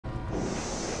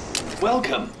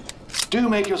Welcome. Do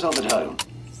make yourself at home.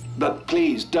 But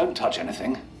please don't touch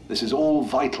anything. This is all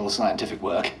vital scientific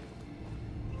work.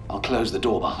 I'll close the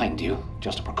door behind you,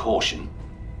 just a precaution.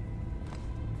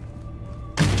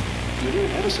 You're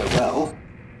doing ever so well.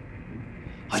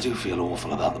 I do feel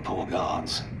awful about the poor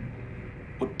guards.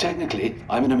 Well, technically,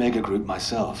 I'm in Omega Group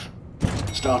myself.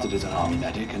 Started as an army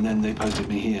medic, and then they posted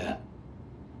me here.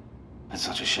 It's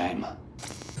such a shame.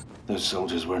 Those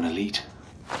soldiers were an elite.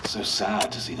 It's so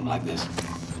sad to see them like this.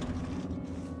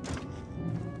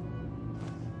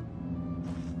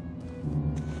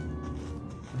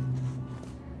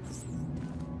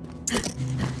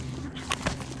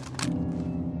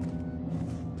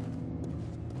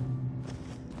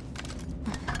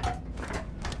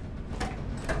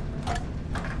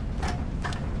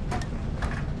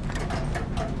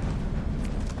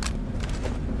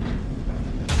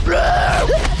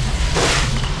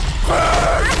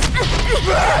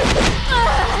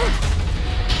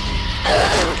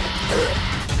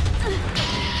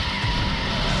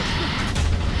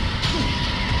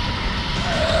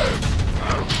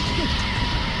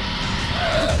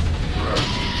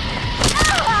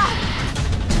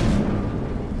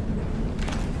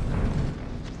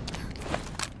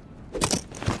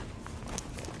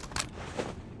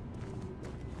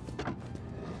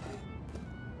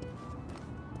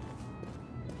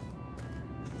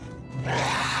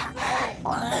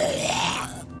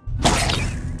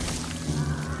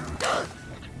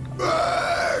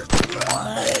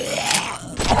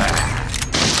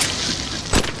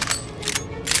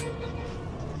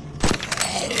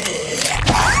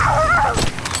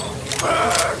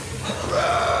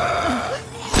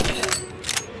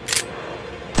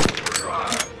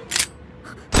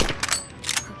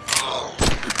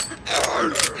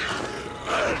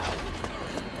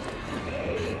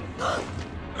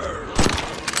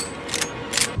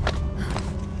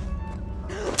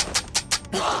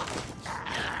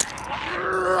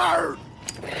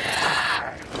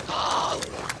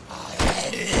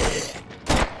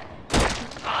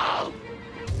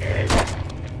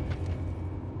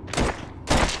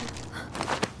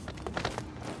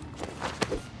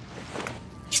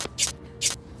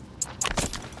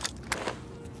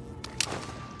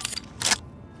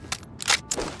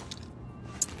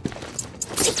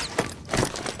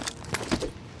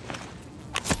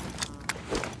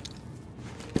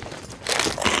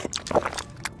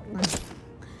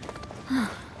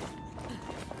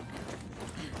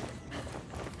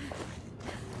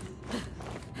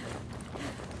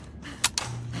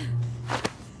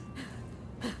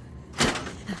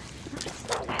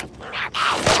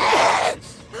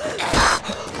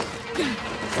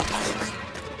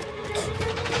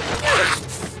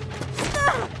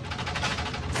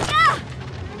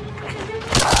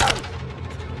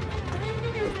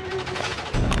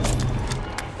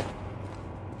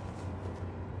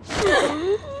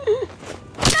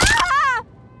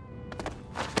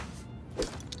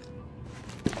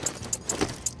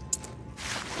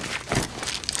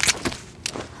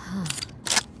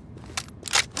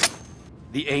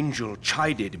 The angel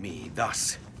chided me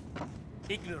thus.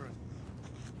 Ignorant.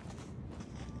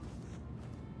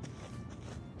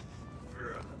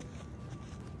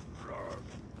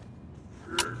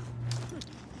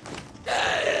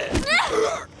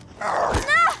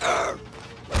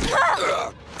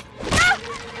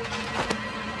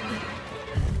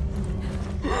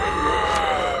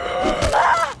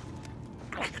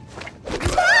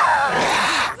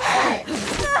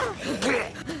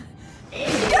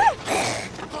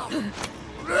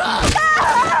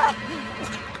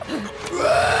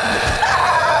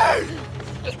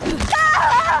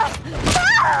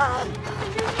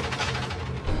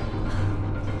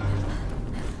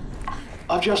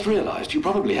 I've just realized you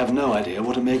probably have no idea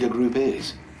what Omega Group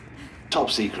is.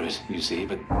 Top secret, you see,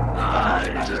 but that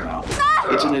hardly matters now.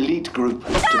 It's an elite group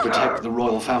to protect the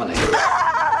royal family.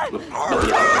 But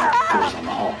the outbreak put us on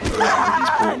the hop and these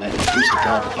poor men who used to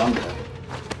guard the bunker.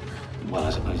 Well,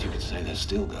 I suppose you could say they're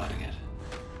still guarding it.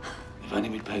 If only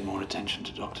we'd paid more attention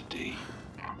to Dr. D.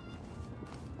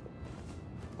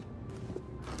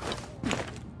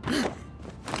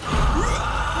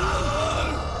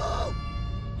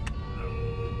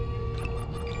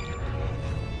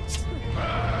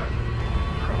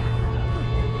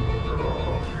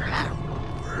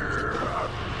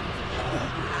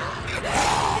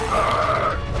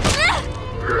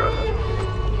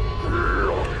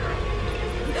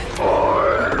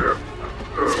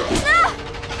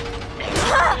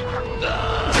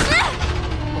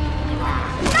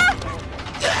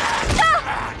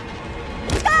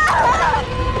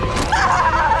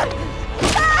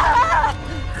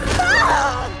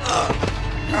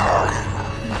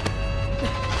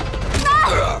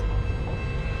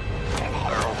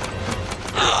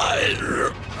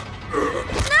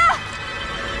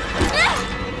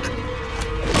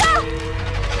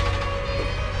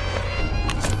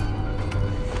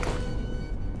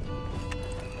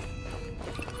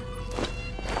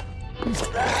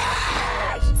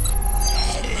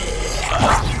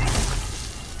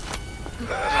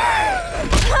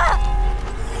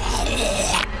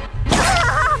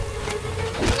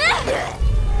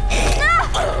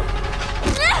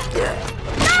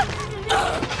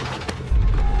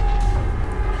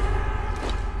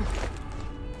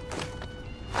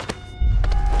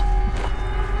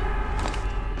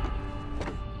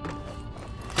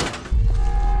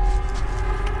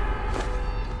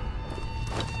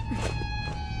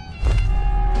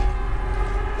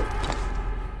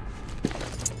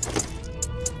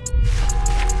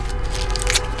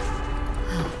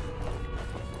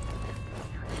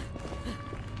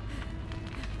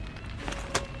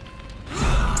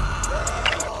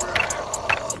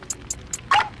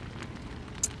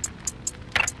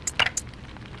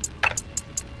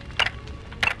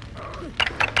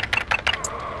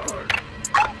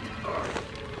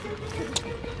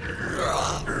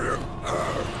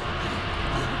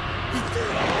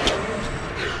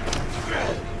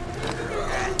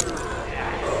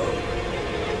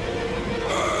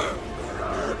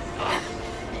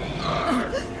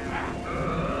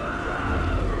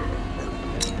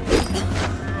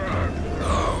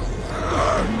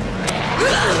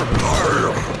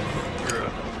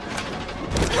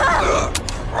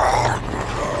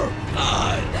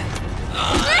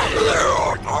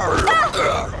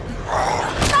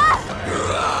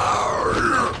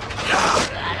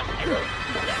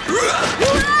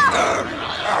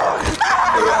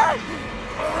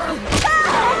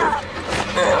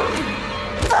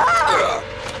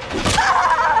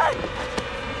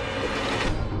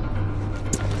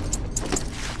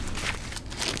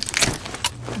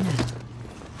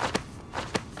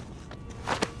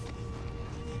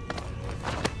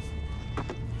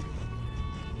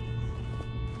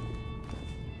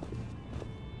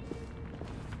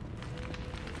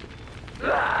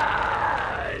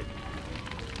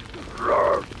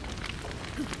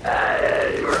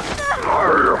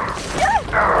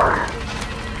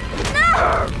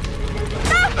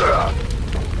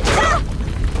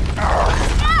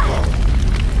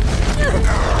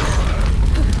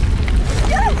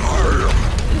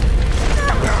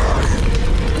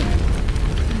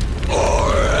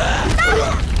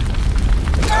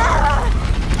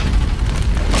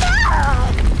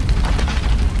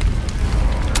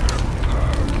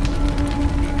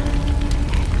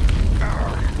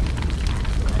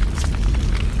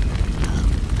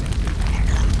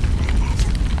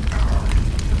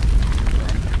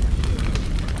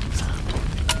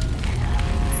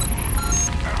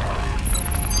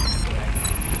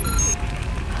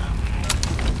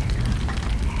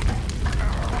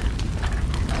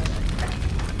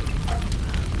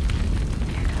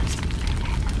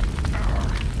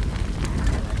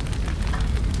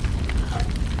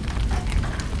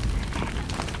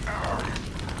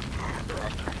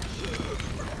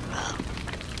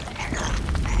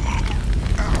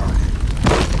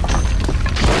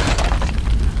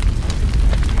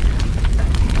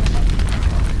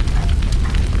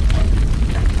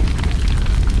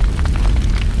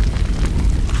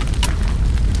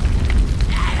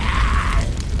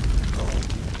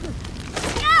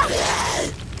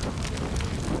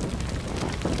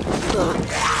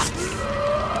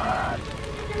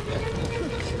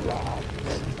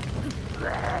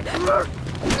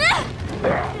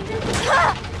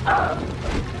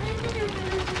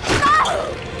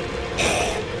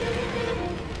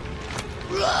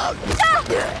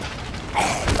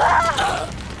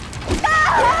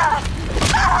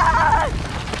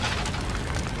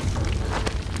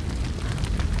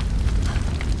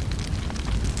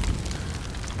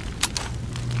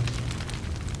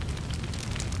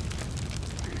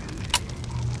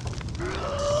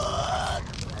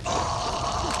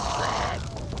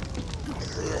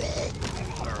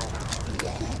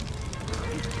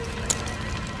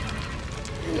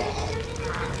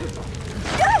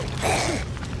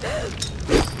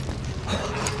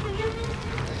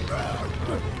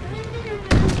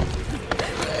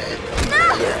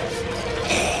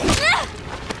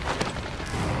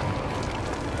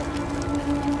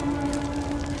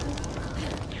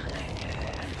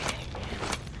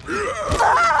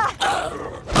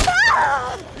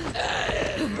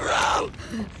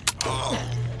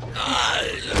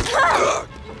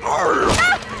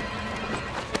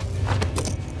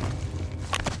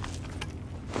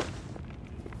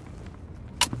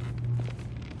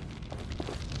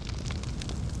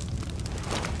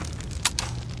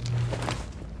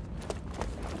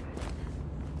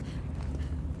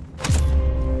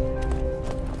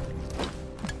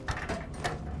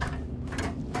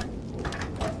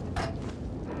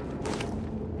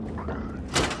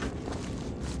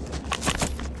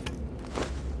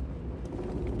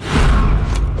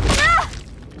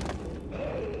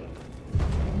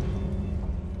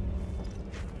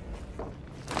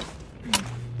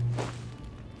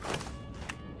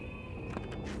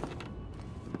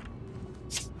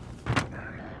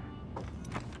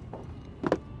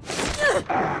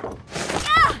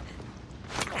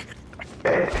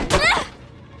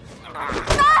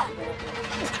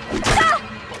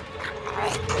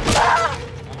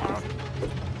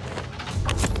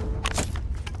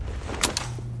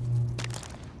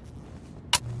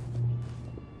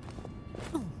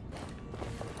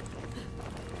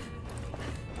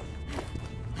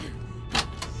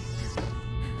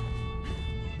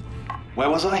 Where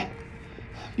was I?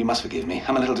 You must forgive me.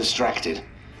 I'm a little distracted.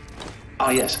 Ah,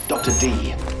 yes, Dr.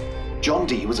 D. John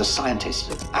Dee was a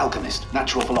scientist, alchemist,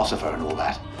 natural philosopher and all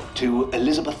that, to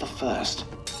Elizabeth I.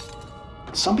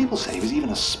 Some people say he was even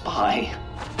a spy.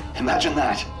 Imagine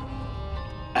that.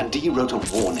 And Dee wrote a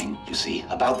warning, you see,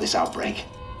 about this outbreak.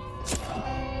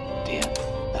 Oh, dear.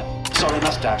 Sorry,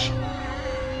 mustache.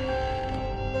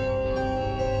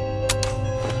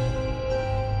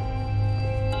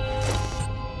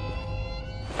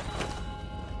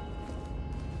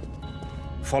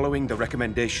 Following the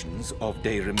recommendations of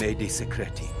De Remedi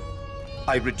Secreti,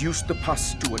 I reduced the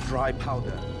pus to a dry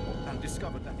powder and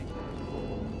discovered that it...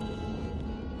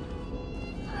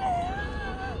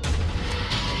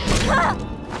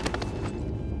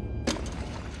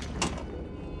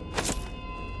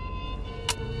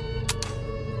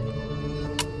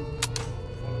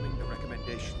 Following the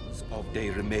recommendations of De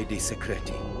Remedi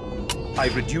Secreti, I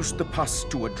reduced the pus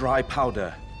to a dry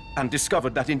powder and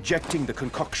discovered that injecting the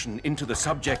concoction into the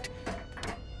subject,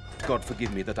 God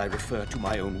forgive me that I refer to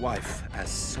my own wife as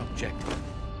subject,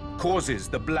 causes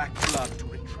the black blood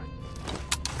to